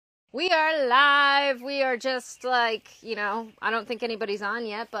We are live. We are just like, I don't think anybody's on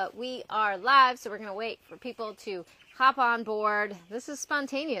yet, but we are live. So we're going to wait for people to hop on board. This is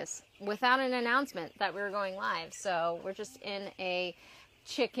spontaneous without an announcement that we're going live. So we're just in a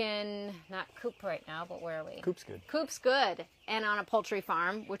chicken, not coop right now, but where are we? Coop's good. Coop's good. And on a poultry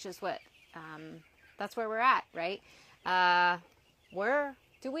farm, which is what, that's where we're at, right?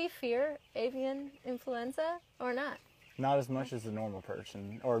 Do we fear avian influenza or not? Not as much as the normal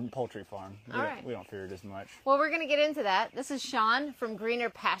person or poultry farm. We don't fear it as much. Well, we're going to get into that. This is Sean from Greener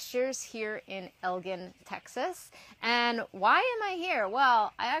Pastures here in Elgin, Texas. And why am I here?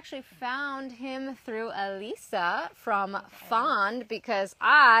 Well, I actually found him through Elisa from Fond because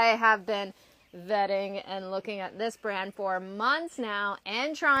I have been vetting and looking at this brand for months now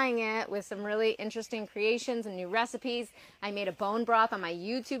and trying it with some really interesting creations and new recipes. I made a bone broth on my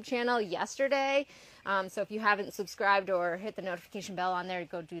YouTube channel yesterday. So if you haven't subscribed or hit the notification bell on there,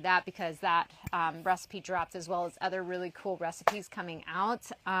 go do that because that recipe dropped as well as other really cool recipes coming out.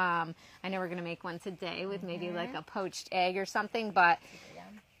 I know we're going to make one today with maybe like a poached egg or something, but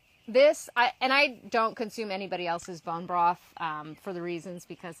I don't consume anybody else's bone broth for the reasons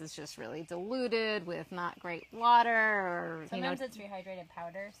because it's just really diluted with not great water or sometimes it's rehydrated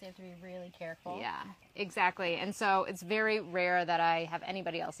powder, so you have to be really careful. Yeah, exactly. And so it's very rare that I have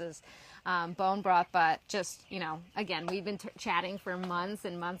anybody else's bone broth, but just again, we've been chatting for months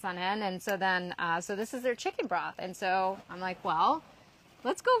and months on end, and so then so this is their chicken broth, and so I'm like, well,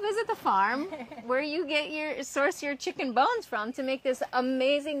 let's go visit the farm where you source your chicken bones from to make this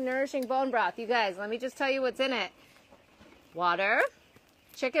amazing, nourishing bone broth. You guys, let me just tell you what's in it. Water,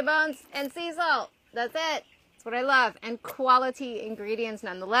 chicken bones, and sea salt. That's it. That's what I love. And quality ingredients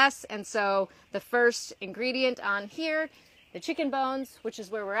nonetheless. And so the first ingredient on here, the chicken bones, which is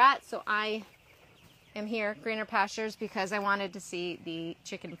where we're at. So I am here, Greener Pastures, because I wanted to see the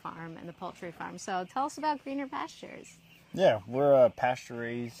chicken farm and the poultry farm. So tell us about Greener Pastures. Yeah, we're a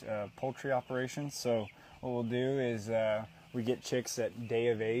pasture-raised poultry operation. So what we'll do is we get chicks at day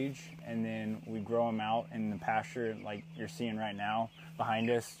of age, and then we grow them out in the pasture like you're seeing right now behind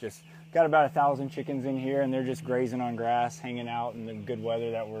us. Just got about 1,000 chickens in here, and they're just grazing on grass, hanging out in the good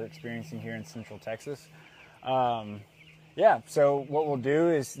weather that we're experiencing here in Central Texas. Yeah, so what we'll do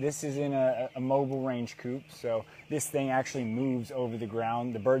is this is in a mobile range coop, so this thing actually moves over the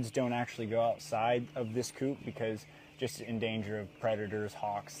ground. The birds don't actually go outside of this coop because just in danger of predators,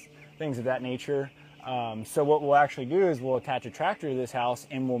 hawks, things of that nature. So what we'll actually do is we'll attach a tractor to this house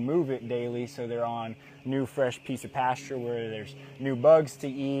and we'll move it daily so they're on new fresh piece of pasture where there's new bugs to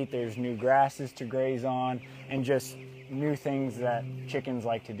eat, there's new grasses to graze on, and just new things that chickens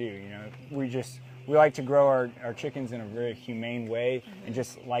like to do. We like to grow our chickens in a very humane way and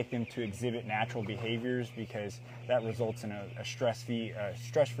just like them to exhibit natural behaviors because that results in a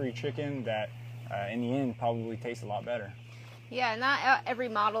stress-free chicken that in the end probably tastes a lot better. Yeah, not every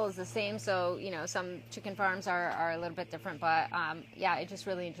model is the same, so some chicken farms are a little bit different, but yeah, I just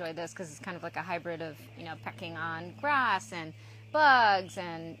really enjoy this because it's kind of like a hybrid of pecking on grass and bugs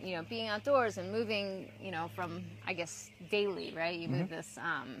and being outdoors and moving from, I guess, daily, right? You move this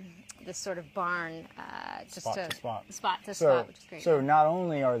this sort of barn just spot to spot, which is great. So not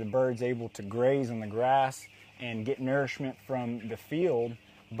only are the birds able to graze on the grass and get nourishment from the field,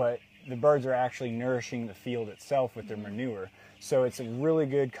 but the birds are actually nourishing the field itself with their manure. So it's a really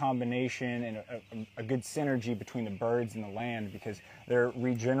good combination and a good synergy between the birds and the land because they're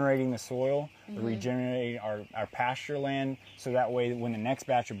regenerating the soil, they're regenerating our pasture land, so that way when the next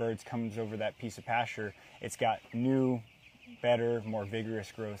batch of birds comes over that piece of pasture, it's got new, better, more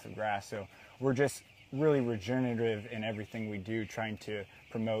vigorous growth of grass. So we're just really regenerative in everything we do, trying to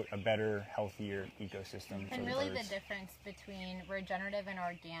promote a better, healthier ecosystem. And really the difference between regenerative and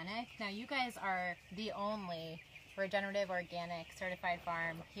organic. Now you guys are the only regenerative organic certified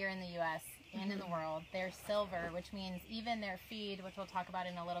farm here in the U.S. and in the world. They're silver, which means even their feed, which we'll talk about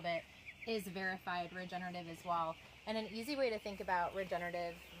in a little bit, is verified regenerative as well. And an easy way to think about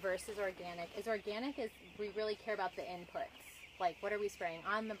regenerative versus organic is we really care about the inputs. Like what are we spraying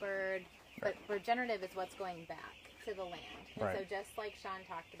on the bird? But regenerative is what's going back to the land. And so just like Sean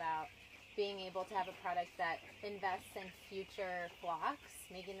talked about, being able to have a product that invests in future flocks,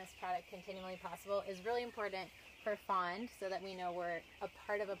 making this product continually possible is really important for Fond so that we know we're a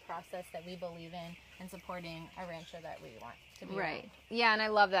part of a process that we believe in and supporting a rancher that we want to be. Right. Yeah, and I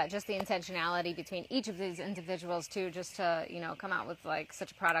love that, just the intentionality between each of these individuals too, just to, come out with like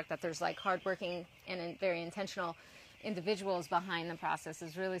such a product that there's like hardworking and very intentional individuals behind the process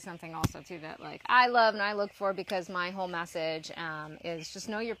is really something also too that like I love and I look for, because my whole message is just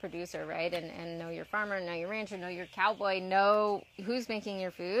know your producer, right? And know your farmer, know your rancher, know your cowboy, know who's making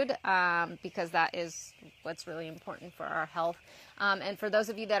your food, because that is what's really important for our health. And for those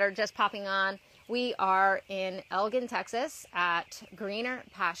of you that are just popping on, we are in Elgin, Texas at Greener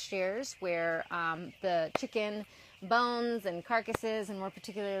Pastures, where the chicken bones and carcasses, and more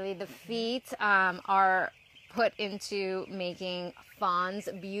particularly the feet, are put into making Fawn's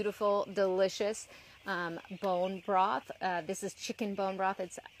beautiful, delicious bone broth. This is chicken bone broth.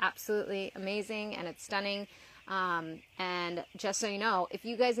 It's absolutely amazing and it's stunning. And just so you know, if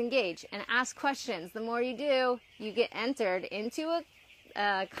you guys engage and ask questions, the more you do, you get entered into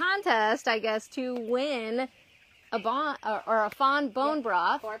a contest, I guess, to win a Fawn bone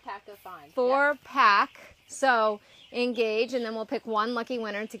broth. 4-pack of Fawn. 4-pack. So engage, and then we'll pick one lucky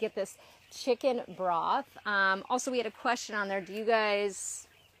winner to get this chicken broth. Also, we had a question on there.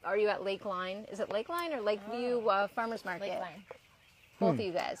 Are you at Lakeline? Is it Lakeline or Lakeview Farmers Market? Lakeline. Both of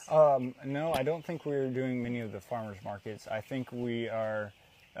you guys. No, I don't think we're doing many of the farmers markets. I think we are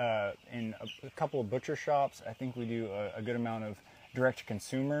in a couple of butcher shops. I think we do a good amount of direct to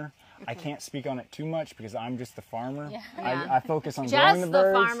consumer. I can't speak on it too much because I'm just the farmer. Yeah. I focus on growing the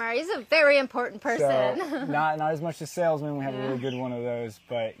birds. Just the farmer. He's a very important person. So, not as much as salesman. We have a really good one of those,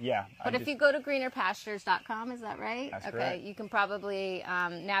 but yeah. But if you go to greenerpastures.com, is that right? That's okay. correct. You can probably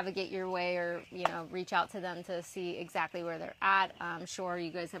navigate your way, or reach out to them to see exactly where they're at. I'm sure you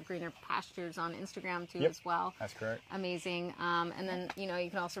guys have Greener Pastures on Instagram too as well. That's correct. Amazing. And then you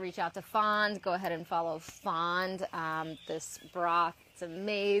can also reach out to Fond. Go ahead and follow Fond. This broth. It's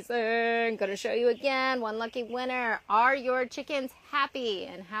amazing. Going to show you again. One lucky winner. Are your chickens happy?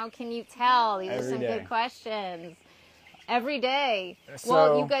 And how can you tell? These are some good questions. Every day. So,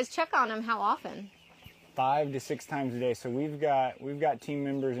 well, you guys check on them how often? 5 to 6 times a day. So we've got team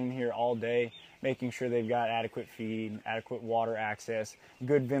members in here all day, making sure they've got adequate feed, adequate water access,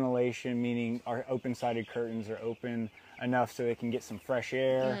 good ventilation, meaning our open-sided curtains are open enough so they can get some fresh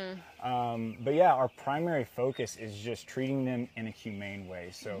air. But yeah, our primary focus is just treating them in a humane way.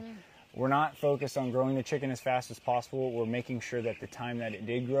 So we're not focused on growing the chicken as fast as possible. We're making sure that the time that it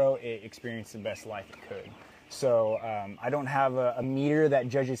did grow, it experienced the best life it could. So I don't have a meter that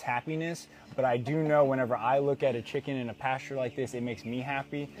judges happiness, but I do know whenever I look at a chicken in a pasture like this, it makes me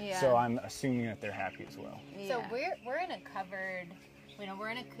happy. Yeah. So I'm assuming that they're happy as well. So we're in a covered, we're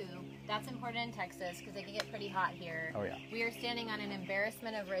in a coop. That's important in Texas because it can get pretty hot here. Oh yeah. We are standing on an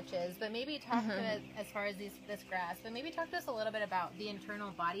embarrassment of riches, but maybe talk to us as far as this grass, but maybe talk to us a little bit about the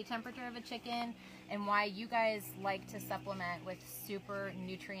internal body temperature of a chicken and why you guys like to supplement with super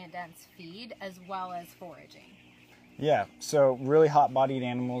nutrient dense feed as well as foraging. Yeah, so really hot-bodied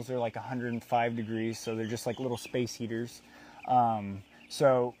animals, they're like 105 degrees, so they're just like little space heaters.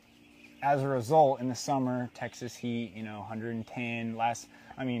 So as a result, in the summer, Texas heat, 110. Last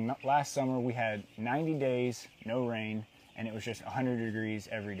summer we had 90 days, no rain, and it was just 100 degrees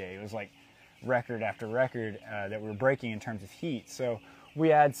every day. It was like record after record that we were breaking in terms of heat. So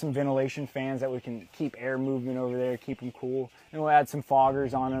we add some ventilation fans that we can keep air movement over there, keep them cool. And we'll add some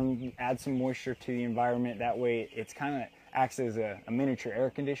foggers on them, add some moisture to the environment. That way it's kind of acts as a miniature air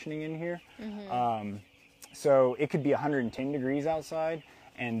conditioning in here. So it could be 110 degrees outside,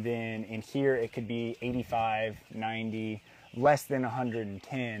 and then in here it could be 85, 90, less than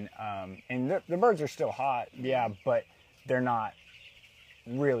 110. And the birds are still hot, yeah, but they're not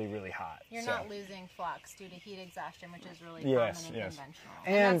really, really hot. You're not losing flocks due to heat exhaustion, which is really Yes, common and yes. conventional.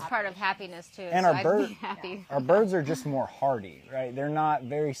 And that's part of happiness too. And so our I'd be happy. Our birds are just more hardy, right? They're not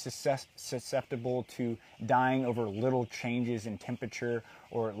very susceptible to dying over little changes in temperature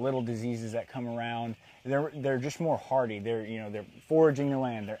or little diseases that come around. They're just more hardy. They're foraging the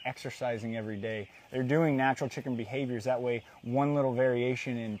land. They're exercising every day. They're doing natural chicken behaviors. That way, one little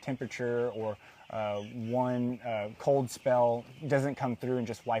variation in temperature or one cold spell doesn't come through and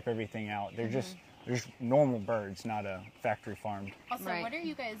just wipe everything out. They're just normal birds, not a factory farmed. Also, Right. what are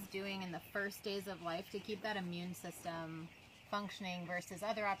you guys doing in the first days of life to keep that immune system functioning versus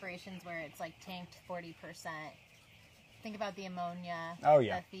other operations where it's like tanked 40%? Think about the ammonia, Oh,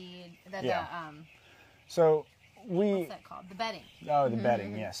 yeah. the feed, So what's that called? The bedding. Oh, the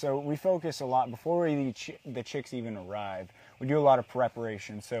bedding, yeah. So we focus a lot, before the chicks even arrive, we do a lot of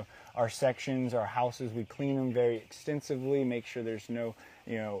preparation. So our sections, our houses, we clean them very extensively, make sure there's no,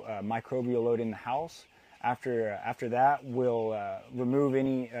 microbial load in the house. After that, we'll remove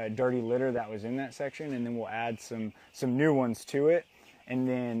any dirty litter that was in that section, and then we'll add some new ones to it. And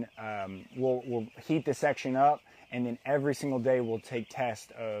then we'll heat the section up, And then every single day we'll take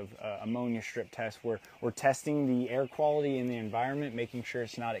tests of ammonia strip tests where we're testing the air quality in the environment, making sure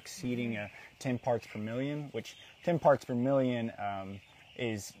it's not exceeding 10 parts per million, which 10 parts per million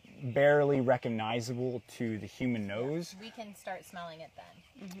is barely recognizable to the human nose. We can start smelling it then.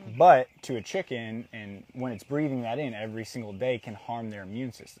 But to a chicken, and when it's breathing that in every single day, can harm their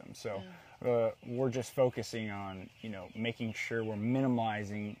immune system. So we're just focusing on, making sure we're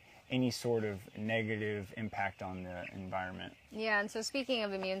minimizing any sort of negative impact on the environment. Yeah, and so speaking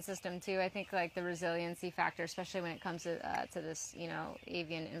of immune system too, I think like the resiliency factor, especially when it comes to this,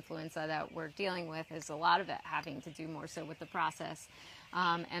 avian influenza that we're dealing with, is a lot of it having to do more so with the process.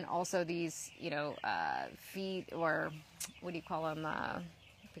 And also these, feed, or what do you call them?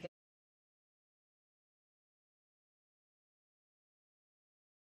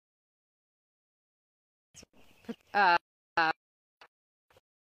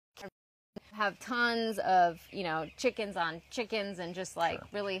 Have tons of, chickens on chickens, and just like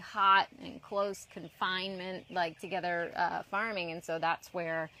really hot and close confinement, like together farming. And so that's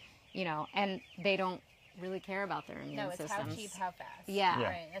where, and they don't really care about their immune systems. How cheap, how fast. Yeah.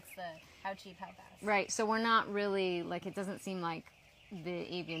 Right. It's the how cheap, how fast. Right. So we're not really, like, it doesn't seem like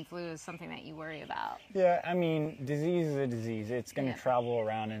the avian flu is something that you worry about. Yeah, I mean, disease is a disease. It's going to travel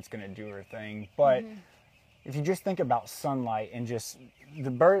around and it's going to do her thing. But if you just think about sunlight and just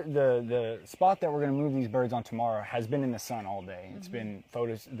the spot that we're going to move these birds on tomorrow has been in the sun all day. It's been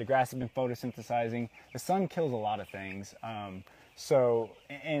the grass has been photosynthesizing. The sun kills a lot of things. So,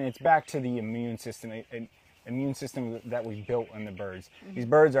 and it's back to the immune system that we built in the birds. These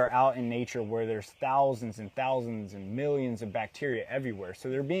birds are out in nature where there's thousands and thousands and millions of bacteria everywhere. So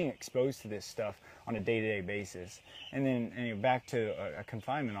they're being exposed to this stuff on a day-to-day basis. And then back to a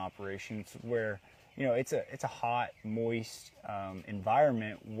confinement operation where, it's a hot, moist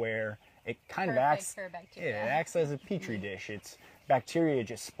environment where it kind of acts. It acts as a petri dish. It's bacteria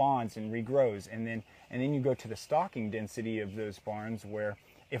just spawns and regrows, and then you go to the stocking density of those barns where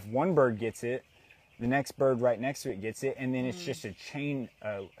if one bird gets it, the next bird right next to it gets it, and then it's just a chain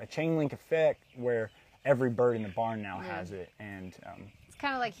link effect where every bird in the barn now has it. And it's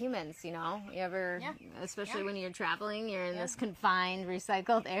kind of like humans, you ever, especially when you're traveling, you're in this confined,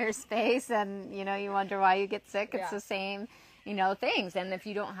 recycled airspace, and you wonder why you get sick. It's the same, things. And if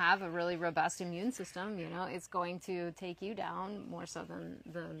you don't have a really robust immune system, it's going to take you down more so than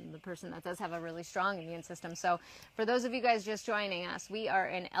the person that does have a really strong immune system. So for those of you guys just joining us, we are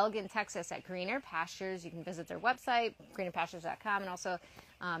in Elgin, Texas at Greener Pastures. You can visit their website, greenerpastures.com, and also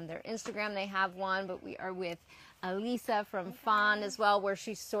their Instagram. They have one, but we are with Elisa from Fawn as well, where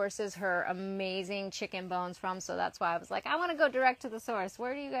she sources her amazing chicken bones from. So that's why I was like, I want to go direct to the source.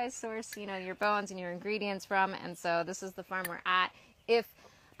 Where do you guys source, your bones and your ingredients from? And so this is the farm we're at. If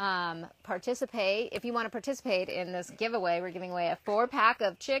you want to participate in this giveaway, we're giving away a 4-pack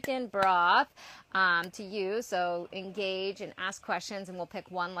of chicken broth to you. So engage and ask questions, and we'll pick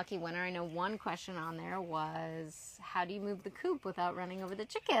one lucky winner. I know one question on there was, how do you move the coop without running over the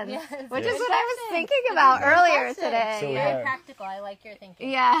chickens? Yes. Which is what I was thinking about earlier today. So very practical. I like your thinking.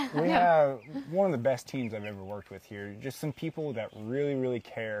 Yeah. We have one of the best teams I've ever worked with here. Just some people that really, really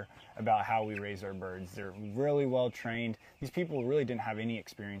care about how we raise our birds. They're really well trained. These people really didn't have any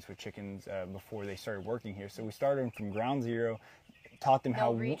experience with chickens before they started working here. So we started them from ground zero, taught them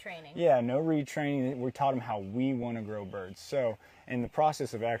no retraining. No retraining. We taught them how we want to grow birds. So in the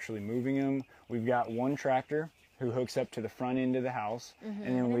process of actually moving them, we've got one tractor who hooks up to the front end of the house, and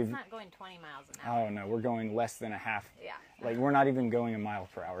then it's not going 20 miles an hour. Oh no, we're going less than a half. Yeah. Like we're not even going a mile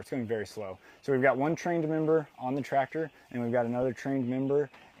per hour. It's going very slow. So we've got one trained member on the tractor, and we've got another trained member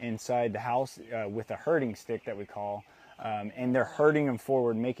inside the house with a herding stick that we call. And they're herding them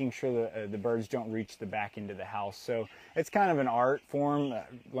forward, making sure that the birds don't reach the back end of the house. So it's kind of an art form,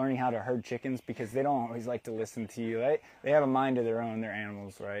 learning how to herd chickens, because they don't always like to listen to you. They have a mind of their own, they're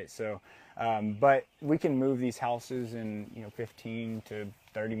animals, right? So, but we can move these houses in 15 to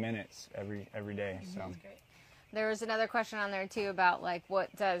 30 minutes every day. So. That's great. There was another question on there too about like,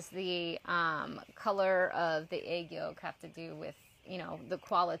 what does the color of the egg yolk have to do with the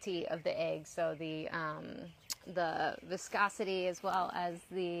quality of the egg? So the viscosity, as well as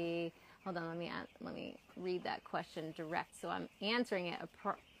the, hold on, let me read that question direct so I'm answering it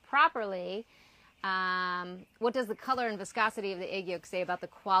properly. What does the color and viscosity of the egg yolk say about the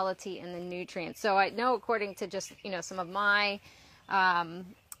quality and the nutrients? So I know, according to just some of my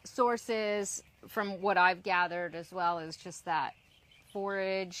sources, from what I've gathered, as well as just that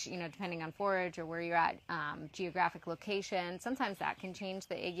forage, depending on forage or where you're at, geographic location, sometimes that can change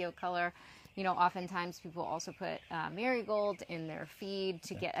the egg yolk color. you know, oftentimes people also put marigold in their feed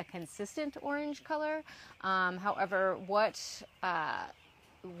to get a consistent orange color. However, what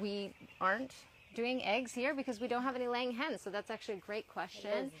we aren't doing eggs here because we don't have any laying hens. So that's actually a great question.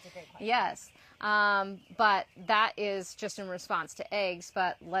 It is. It's a great question. Yes. But that is just in response to eggs.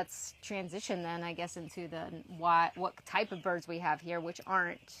 But let's transition then, I guess, into what type of birds we have here, which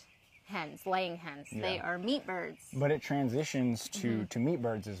aren't hens, laying hens. Yeah. They are meat birds. But it transitions to meat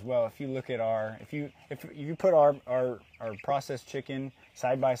birds as well. If you look at if you put our processed chicken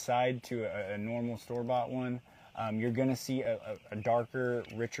side by side to a normal store-bought one, you're going to see a darker,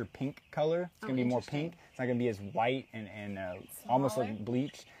 richer pink color. It's going to be more pink. It's not going to be as white and almost like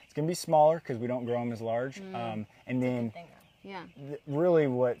bleached. It's going to be smaller because we don't grow them as large. And then really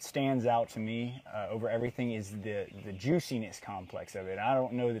what stands out to me over everything is the juiciness complex of it. I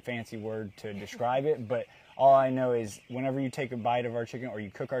don't know the fancy word to describe it, but all I know is whenever you take a bite of our chicken or you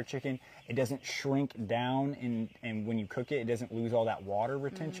cook our chicken, it doesn't shrink down, and when you cook it, it doesn't lose all that water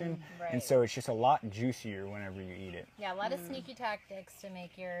retention. Right. And so it's just a lot juicier whenever you eat it. Yeah, a lot of sneaky tactics to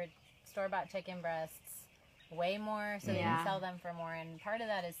make your store-bought chicken breasts way more so that you can sell them for more. And part of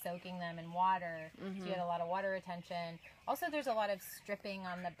that is soaking them in water so you get a lot of water retention. Also, there's a lot of stripping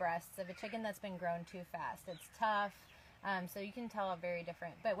on the breasts of a chicken that's been grown too fast. It's tough. So you can tell a very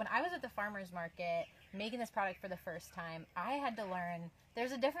different. But when I was at the farmer's market making this product for the first time, I had to learn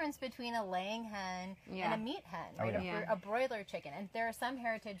there's a difference between a laying hen and a meat hen, right? A broiler chicken. And there are some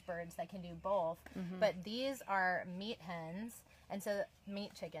heritage birds that can do both, but these are meat hens, and so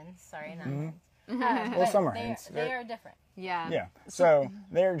meat chickens. Sorry, not hens. Well, some are hens. They are different. Yeah. So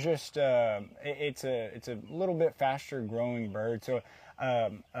they're just it's a little bit faster growing bird. So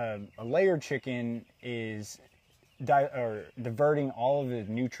a layered chicken is diverting all of the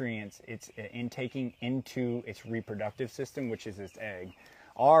nutrients it's intaking into its reproductive system, which is its egg.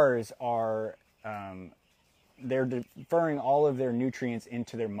 Ours are they're deferring all of their nutrients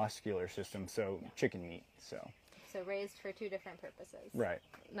into their muscular system, so chicken meat. So raised for two different purposes. Right.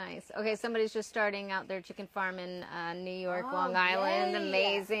 Nice. Okay, somebody's just starting out their chicken farm in New York, Long Island. Yay.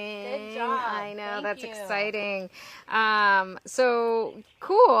 Amazing. Good job. I know, Thank that's you. exciting. So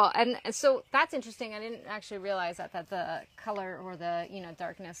cool. And so that's interesting. I didn't actually realize that the color or the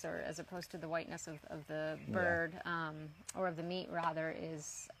darkness, or as opposed to the whiteness of the bird or of the meat rather,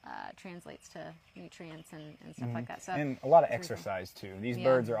 is translates to nutrients and stuff like that. So and a lot of exercise too. These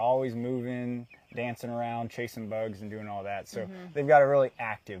birds are always moving, dancing around, chasing bugs, and doing all that. So they've got a really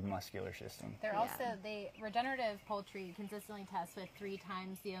active muscular system. They're also, regenerative poultry consistently tests with 3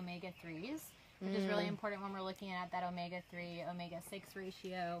 times the omega-3s, which is really important when we're looking at that omega-3, omega-6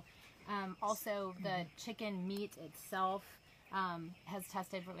 ratio. Also, the chicken meat itself has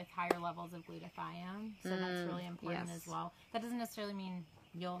tested with higher levels of glutathione, so that's really important as well. That doesn't necessarily mean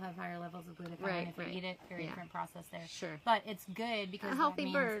you'll have higher levels of glutathione if you eat it. Very different process there. Sure. But it's good because a healthy that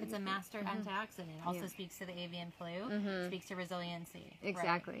means bird. it's a master antioxidant. It also speaks to the avian flu, speaks to resiliency.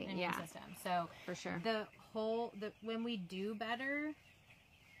 Exactly. Immune system. So for sure. When we do better,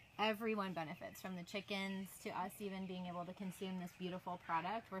 everyone benefits, from the chickens to us even being able to consume this beautiful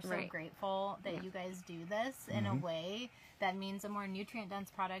product. We're so grateful that you guys do this in a way that means a more nutrient-dense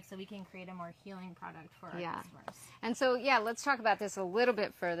product so we can create a more healing product for our customers. And so, let's talk about this a little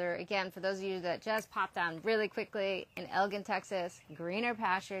bit further. Again, for those of you that just popped on really quickly, in Elgin, Texas, Greener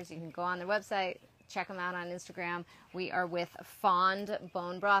Pastures, you can go on their website, check them out on Instagram. We are with Fond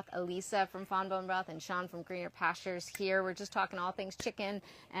Bone Broth, Elisa from Fond Bone Broth, and Sean from Greener Pastures here. We're just talking all things chicken,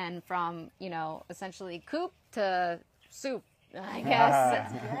 and from, essentially coop to soup. I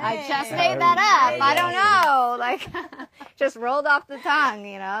guess I just made that up. I don't know. Like, just rolled off the tongue,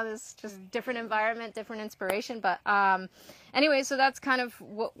 This just different environment, different inspiration. But anyway, so that's kind of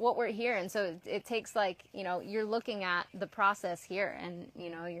what we're here. And so it takes, like, you're looking at the process here, and,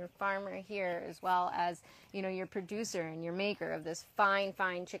 your farmer here, as well as, your producer and your maker of this fine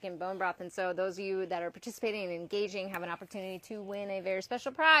chicken bone broth. And so those of you that are participating and engaging have an opportunity to win a very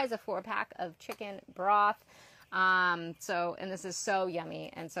special prize, a 4-pack of chicken broth. And this is so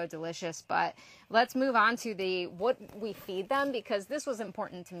yummy and so delicious. But let's move on to what we feed them, because this was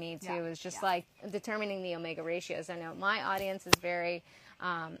important to me too. Is just like determining the omega ratios. I know my audience is very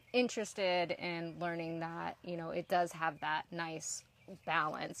interested in learning that it does have that nice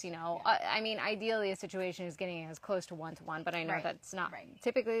balance. I mean, ideally a situation is getting as close to 1-to-1, but I know that's not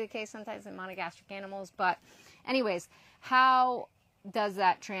typically the case sometimes in monogastric animals. But anyways, how does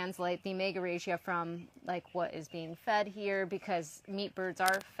that translate, the omega ratio, from like what is being fed here? Because meat birds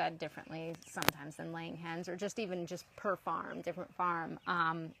are fed differently sometimes than laying hens, or just even just per farm, different farm.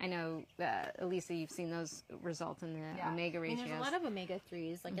 I know, Elisa, you've seen those results in the omega ratios. There's a lot of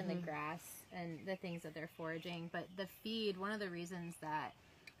omega-3s like in the grass and the things that they're foraging, but the feed, one of the reasons that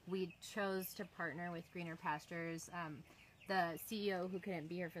we chose to partner with Greener Pastures, the CEO who couldn't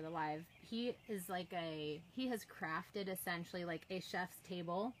be here for the live, he has crafted essentially like a chef's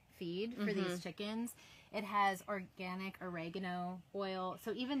table feed for these chickens. It has organic oregano oil,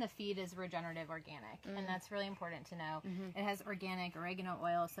 so even the feed is regenerative organic, and that's really important to know. It has organic oregano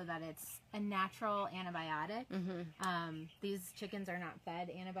oil so that it's a natural antibiotic. These chickens are not fed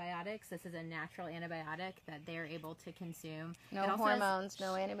antibiotics. This is a natural antibiotic that they're able to consume. No hormones,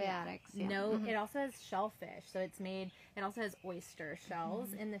 no antibiotics. Yeah. No, it also has shellfish, so it also has oyster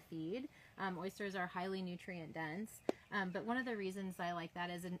shells in the feed. Oysters are highly nutrient dense. But one of the reasons I like that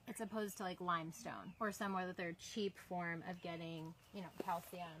is it's opposed to like limestone or somewhere that they're cheap form of getting,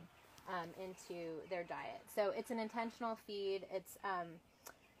 calcium into their diet. So it's an intentional feed. It's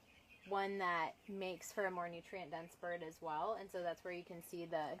one that makes for a more nutrient dense bird as well. And so that's where you can see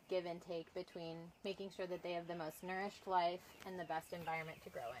the give and take between making sure that they have the most nourished life and the best environment to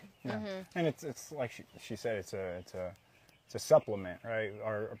grow in. Yeah. And it's like she said, it's a supplement, right?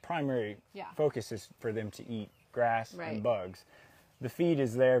 Our primary focus is for them to eat grass and bugs. The feed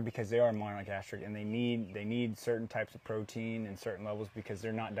is there because they are monogastric, and they need certain types of protein in certain levels because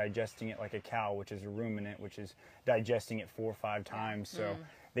they're not digesting it like a cow, which is a ruminant, which is digesting it 4 or 5 times. So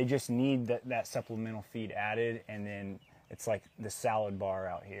they just need that supplemental feed added, and then it's like the salad bar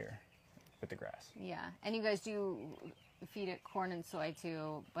out here with the grass. Yeah, and you guys do feed it corn and soy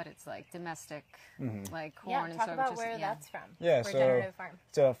too, but it's like domestic, like corn and soy. Talk about where that's from. Yeah, Regenerative farm.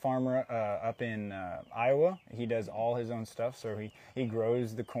 It's a farmer up in Iowa. He does all his own stuff. So he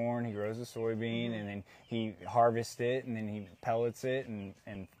grows the corn, he grows the soybean, and then he harvests it, and then he pellets it and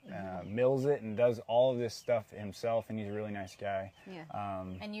mills it, and does all of this stuff himself. And he's a really nice guy. Yeah.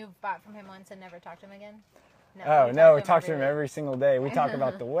 And you've bought from him once and never talked to him again? No, we talk to him every single day. We talk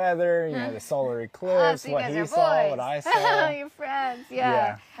about the weather, the solar eclipse, so what he saw, what I saw. Your friends,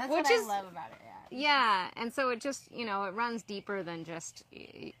 yeah. That's what I love about it, Yeah, and so it just, it runs deeper than just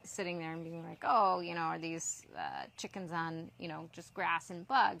sitting there and being like, oh, are these chickens on, just grass and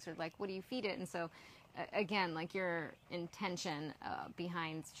bugs, or like, what do you feed it? And so, again, like your intention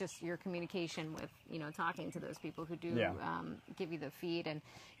behind just your communication with, talking to those people who do give you the feed. And,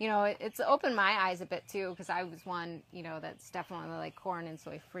 it's opened my eyes a bit too, because I was one, that's definitely like corn and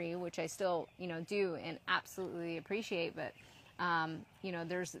soy free, which I still, do and absolutely appreciate. But,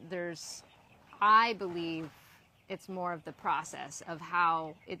 there's, I believe it's more of the process of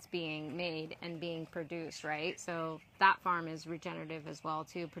how it's being made and being produced, right? So that farm is regenerative as well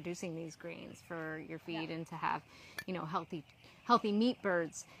too, producing these grains for your feed and to have, healthy meat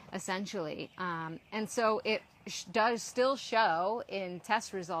birds essentially. And so it does still show in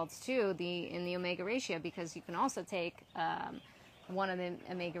test results too, in the omega ratio, because you can also take one of the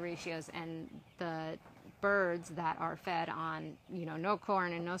omega ratios, and the birds that are fed on, no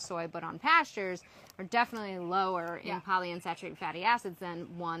corn and no soy, but on pastures, are definitely lower in polyunsaturated fatty acids than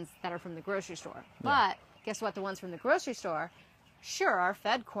ones that are from the grocery store. But guess what? The ones from the grocery store, sure, are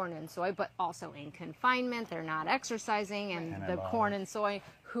fed corn and soy, but also in confinement. They're not exercising, and the corn and soy,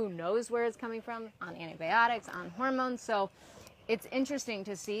 who knows where it's coming from, on antibiotics, on hormones. So it's interesting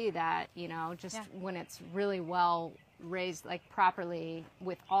to see that, when it's really well raised, like properly,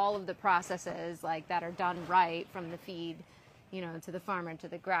 with all of the processes like that are done right, from the feed, to the farmer, to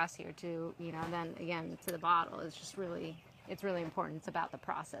the grass here, to then again to the bottle. It's really important. It's about the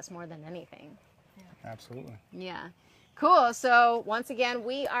process more than anything. Absolutely. Yeah, cool. So once again,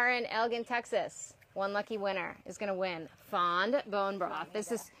 we are in Elgin, Texas. One lucky winner is going to win fond bone broth.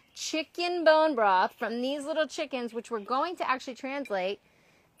 This is chicken bone broth from these little chickens, which we're going to actually translate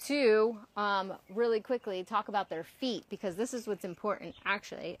to really quickly talk about their feet, because this is what's important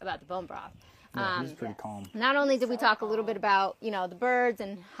actually about the bone broth. He's pretty calm. Not only did we talk a little bit about, the birds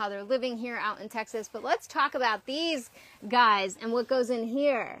and how they're living here out in Texas, but let's talk about these guys and what goes in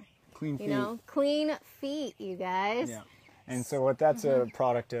here. Clean feet. Clean feet, you guys. Yeah. And so what that's a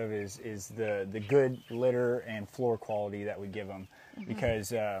product of is the good litter and floor quality that we give them,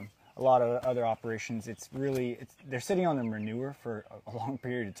 because a lot of other operations, they're sitting on their manure for a long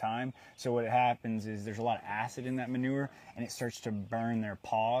period of time. So what happens is there's a lot of acid in that manure, and it starts to burn their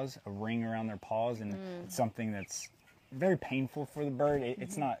paws, a ring around their paws, and it's something that's very painful for the bird. It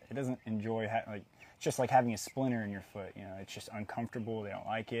doesn't enjoy just like having a splinter in your foot. You know, it's just uncomfortable. They don't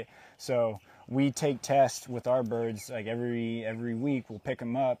like it. So we take tests with our birds like every week. We'll pick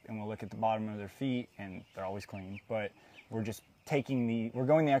them up and we'll look at the bottom of their feet, and they're always clean. But we're just we're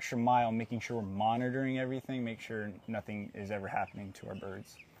going the extra mile, making sure we're monitoring everything, make sure nothing is ever happening to our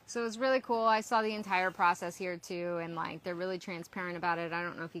birds. So it's really cool. I saw the entire process here too, and like they're really transparent about it. I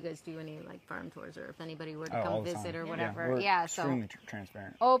don't know if you guys do any like farm tours or if anybody were to come visit or whatever. Yeah, extremely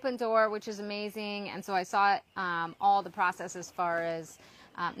transparent. Open door, which is amazing. And so I saw all the process as far as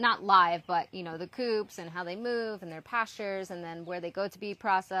not live, but you know, the coops and how they move and their pastures, and then where they go to be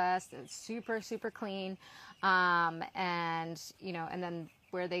processed. It's super, super clean. And you know, and then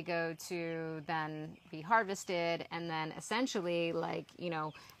where they go to then be harvested, and then essentially like, you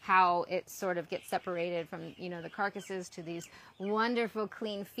know, how it sort of gets separated from, you know, the carcasses to these wonderful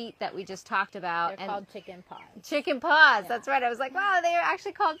clean feet that we just talked about. They're called chicken paws. Chicken paws, yeah. That's right. I was like, wow, they are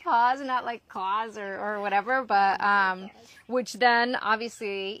actually called paws and not like claws or whatever, but which then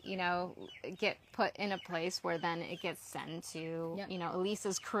obviously, you know, get put in a place where then it gets sent to, you know,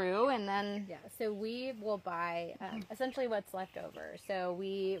 Elisa's crew, and then... Yeah, so we will buy essentially what's left over. So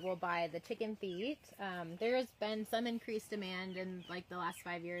we will buy the chicken feet. There's been some increased demand in like the last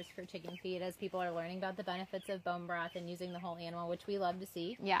 5 years for chicken feet as people are learning about the benefits of bone broth and using the whole animal, which we love to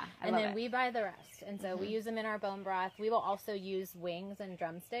see. Yeah, and then we buy the rest. And so we use them in our bone broth. We will also use wings and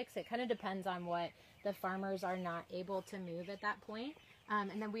drumsticks. It kind of depends on what the farmers are not able to move at that point.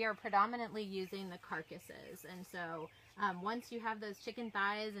 And then we are predominantly using the carcasses. And so once you have those chicken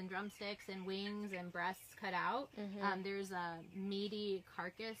thighs and drumsticks and wings and breasts cut out, there's a meaty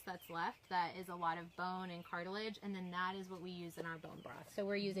carcass that's left that is a lot of bone and cartilage. And then that is what we use in our bone broth. So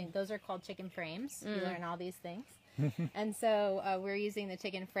we're using, those are called chicken frames. You learn all these things. And so we're using the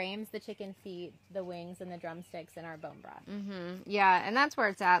chicken frames, the chicken feet, the wings, and the drumsticks in our bone broth. Yeah, and that's where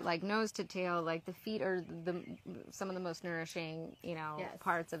it's at, like nose to tail. Like the feet are some of the most nourishing, you know,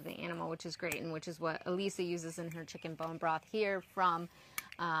 parts of the animal, which is great, and which is what Elisa uses in her chicken bone broth here from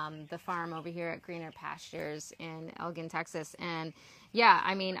the farm over here at Greener Pastures in Elgin, Texas. And yeah,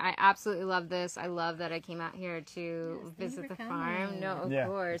 I mean, I absolutely love this. I love that I came out here to visit the farm. No, of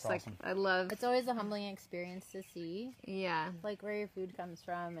course. Like, awesome. I love... It's always a humbling experience to see. Yeah. Like, where your food comes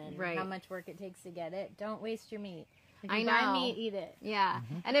from and how much work it takes to get it. Don't waste your meat. If you I know. Buy meat, eat it. Yeah.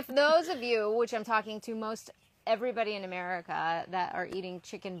 And if those of you, which I'm talking to most everybody in America that are eating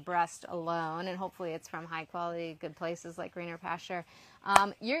chicken breast alone, and hopefully it's from high quality, good places like Greener Pasture,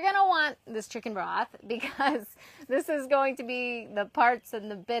 you're going to want this chicken broth, because this is going to be the parts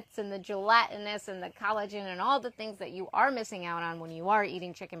and the bits and the gelatinous and the collagen and all the things that you are missing out on when you are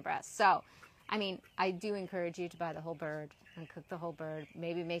eating chicken breast. So, I mean, I do encourage you to buy the whole bird and cook the whole bird,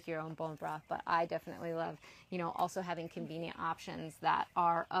 maybe make your own bone broth, but I definitely love, you know, also having convenient options that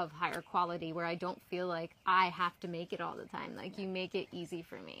are of higher quality where I don't feel like I have to make it all the time. Like, you make it easy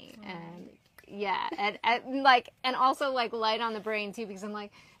for me. And yeah, and also like light on the brain too, because I'm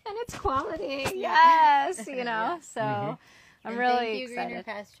like, and it's quality. Yes, you know, so I'm really excited. Thank you, Greener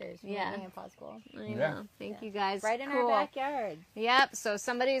Pastures, for making it possible. I know. Thank you guys. Right in our backyard. Yep. So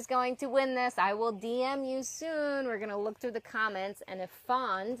somebody's going to win this. I will DM you soon. We're going to look through the comments. And if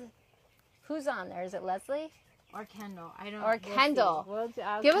Fond, who's on there? Is it Leslie? Or Kendall. I don't. Or Kendall. We'll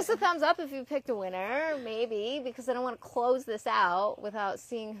give us a thumbs up if you picked a winner, maybe, because I don't want to close this out without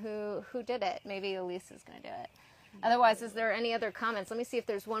seeing who did it. Maybe Elisa's going to do it. Otherwise, is there any other comments? Let me see if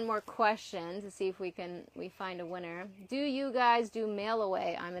there's one more question to see if we find a winner. Do you guys do mail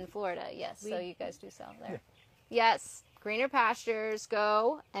away? I'm in Florida. Yes, so you guys do sell there. Yes, Greener Pastures,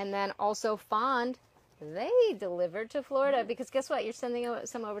 go. And then also Fond, they deliver to Florida, because guess what? You're sending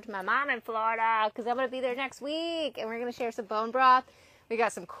some over to my mom in Florida, because I'm going to be there next week, and we're going to share some bone broth. We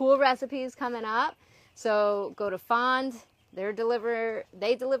got some cool recipes coming up. So go to Fond. They deliver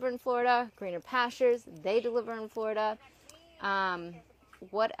in Florida. Greener Pastures, they deliver in Florida.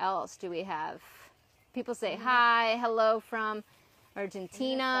 What else do we have? People say hi, hello from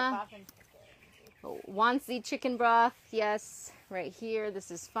Argentina. Wants the chicken broth. Yes, right here. This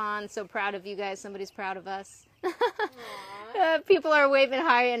is fun. So proud of you guys. Somebody's proud of us. People are waving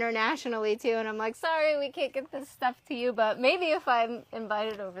hi internationally too, and I'm like, sorry, we can't get this stuff to you, but maybe if I'm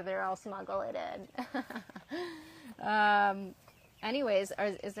invited over there, I'll smuggle it in. Anyways,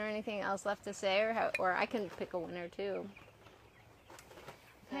 is there anything else left to say, or I can pick a winner too?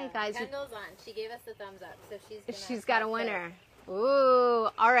 Okay, guys. Kendall's on. She gave us the thumbs up, so she's got a winner. Ooh,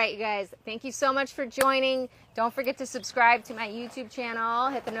 all right, you guys. Thank you so much for joining. Don't forget to subscribe to my YouTube channel.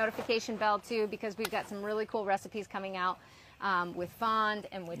 Hit the notification bell too, because we've got some really cool recipes coming out with Fond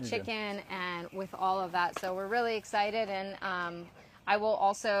and with chicken and with all of that. So we're really excited, and I will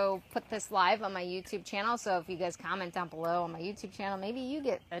also put this live on my YouTube channel. So if you guys comment down below on my YouTube channel, maybe you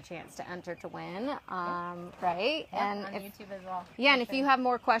get a chance to enter to win. Right? Yeah, and on YouTube as well. Yeah, and if you have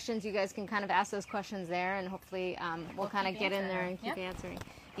more questions, you guys can kind of ask those questions there, and hopefully we'll kind of keep get in there answering and keep them. answering.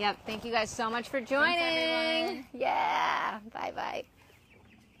 Yep. Thank you guys so much for joining. everyone. Yeah. Bye-bye.